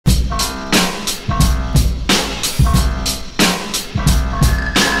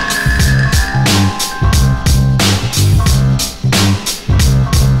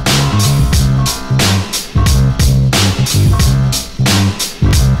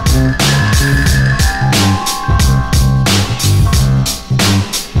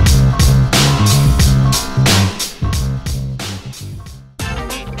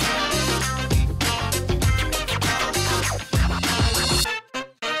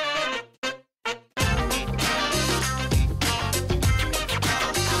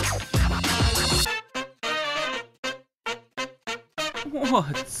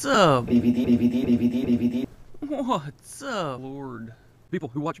What's up? What's up, Lord? People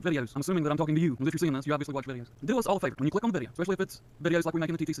who watch videos, I'm assuming that I'm talking to you, and if you're seeing this, you obviously watch videos. Do us all a favor, when you click on the video, especially if it's videos like we make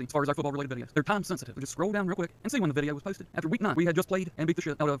in the TTC, as far as our football-related videos, they're time sensitive. Just scroll down real quick and see when the video was posted. After week 9, we had just played and beat the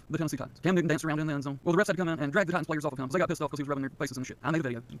shit out of the Tennessee Titans. Cam Newton danced around in the end zone. Well, the refs had to come in and drag the Titans players off of him, because they got pissed off because he was rubbing their faces and shit. I made a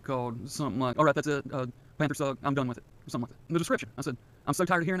video called something like, alright, that's it, Panthers suck, I'm done with it, or something like that. In the description, I said, I'm so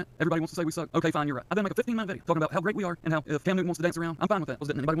tired of hearing it, everybody wants to say we suck. Okay, fine, you're right. I then make a 15-minute video talking about how great we are, and how if Cam Newton wants to dance around, I'm fine with that.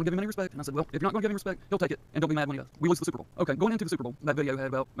 Didn't anybody want to give him any respect? And I said, well, if you're not going to give him respect, he'll take it, and don't be mad when he does. We lose the Super Bowl. Okay, going into the Super Bowl, that video had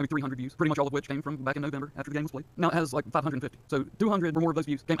about maybe 300 views, pretty much all of which came from back in November after the game was played. Now it has like 550. So 200 or more of those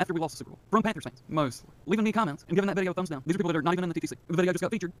views came after we lost the Super Bowl. From Panthers fans, mostly. Leaving me comments and giving that video a thumbs down. These are people that are not even in the TTC. The video just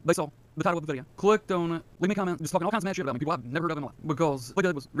got featured. They saw the title of the video, clicked on it, leave me comments, just talking all kinds of mad shit about me. People I've never heard of in my life. Because what they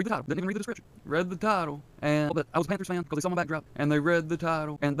did was read the title, didn't even read the description. Read the title, and I was a Panthers fan because they saw my backdrop, and they read the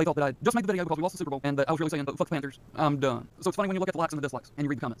title, and they thought that I just made the video because we lost the Super Bowl, and that I was really saying, fuck the Panthers, I'm done. So it's funny when you look at the likes and the dislikes, and you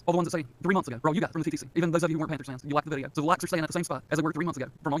read the comments. All the ones that say 3 months ago, bro, you got it from the TTC. Even those of you who weren't Panthers fans, you liked the video. So the likes are staying at the same spot as they were 3 months ago,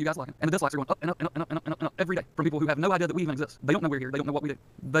 from all you guys liking. And the dislikes are going up and up and up and up and up and up and up every day from people who have no idea that we even exist. They don't know we're here, they don't know what we do.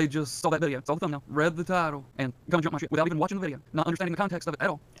 They just saw that video, saw the thumbnail, read the title, and gonna jump my shit without even watching the video, not understanding the context of it at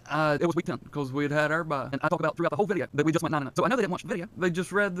all. It was week 10, because we had our bye, and I talk about throughout the whole video that we just went 9-0. So I know they didn't watch the video, they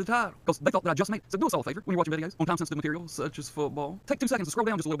just read the title, because they thought that I just made it. So do us all a favor when you're watching videos on time-sensitive material, such as football. Take 2 seconds to scroll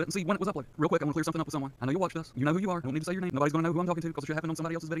down just a little bit and see when it was uploaded. Real quick, I want to clear something up with someone. I know you watched us. You know who you are. I don't need to say your name. Nobody's gonna know who I'm talking to, because it should happen on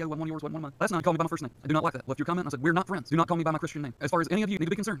somebody else's video, one yours, one mine. Last night, called me by my first name. I do not like that. Left your comment, I said, we're not friends. Do not call me by my Christian name. As far as any of you need to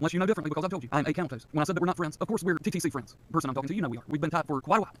be concerned, unless you know differently, because I've told you, I am 8cameltoes. When I said that we're not friends, of course we're TTC friends. The person I'm talking to, you know we are. We've been tied for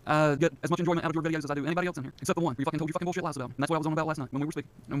quite a while. I get as much enjoyment out of your videos as I do anybody else in here, except the one who fucking told you fucking bullshit lies about me. And that's what I was on about last night when we were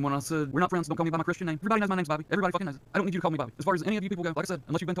speaking. And when I said, we're not friends, don't call me by my Christian name. Everybody knows my name's Bobby. Everybody fucking knows it. I don't need you to call me Bobby. As far as any of you people go, like I said,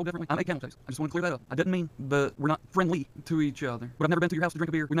 unless you've been told differently, I'm 8cameltoes. I just want to clear that up. I didn't mean that we're not friendly to each other. But I've never been to your house to drink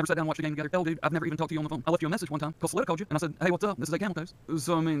a beer. We've never sat down and watched a game together. Hell, dude, I've never even talked to you on the phone. I left you a message one time, because Solita called you, and I said, hey, what's up? This is 8cameltoes.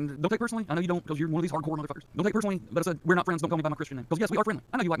 So, I mean, don't take personally. I know you don't, because you're one of these hardcore motherfuckers. Don't take personally that I said, we're not friends, don't call me by my Christian name. Because yes, we are friendly.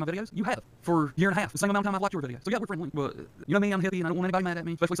 I know you like my videos. You have. For a year and a half. The same amount of time I've liked your videos. So yeah, we're friendly. But, you know me, I'm hippie, and I don't want anybody mad at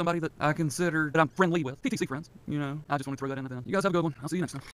me. Especially somebody that I consider that I'm friendly with. TTC friends. You know, I just want to throw that in there. You guys have a good one. I'll see you next time.